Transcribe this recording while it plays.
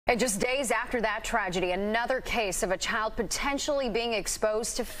And just days after that tragedy, another case of a child potentially being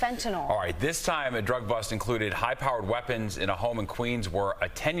exposed to fentanyl. All right, this time a drug bust included high-powered weapons in a home in Queens where a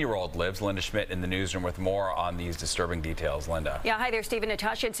 10-year-old lives. Linda Schmidt in the newsroom with more on these disturbing details. Linda. Yeah, hi there, Steve and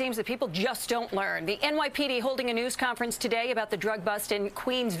Natasha. It seems that people just don't learn. The NYPD holding a news conference today about the drug bust in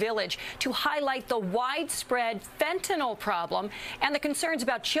Queens Village to highlight the widespread fentanyl problem and the concerns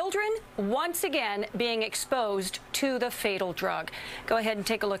about children once again being exposed to the fatal drug. Go ahead and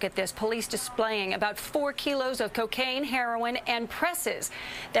take a look at this. Police displaying about 4 kilos of cocaine, heroin, and presses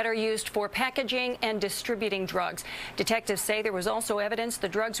that are used for packaging and distributing drugs. Detectives say there was also evidence the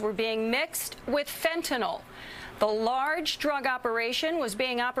drugs were being mixed with fentanyl. The large drug operation was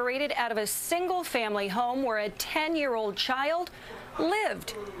being operated out of a single-family home where a 10-year-old child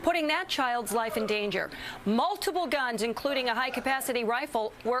lived, putting that child's life in danger. Multiple guns, including a high-capacity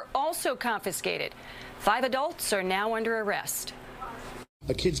rifle, were also confiscated. 5 adults are now under arrest.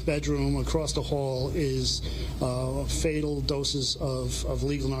 A kid's bedroom across the hall is fatal doses of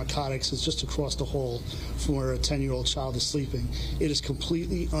legal narcotics. It's just across the hall from where a 10-year-old child is sleeping. It is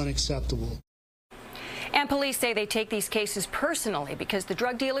completely unacceptable. And police say they take these cases personally because the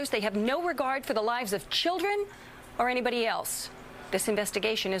drug dealers, they have no regard for the lives of children or anybody else. This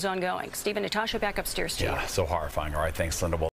investigation is ongoing. Steve and Natasha, back upstairs to you. Yeah, so horrifying. All right, thanks, Linda.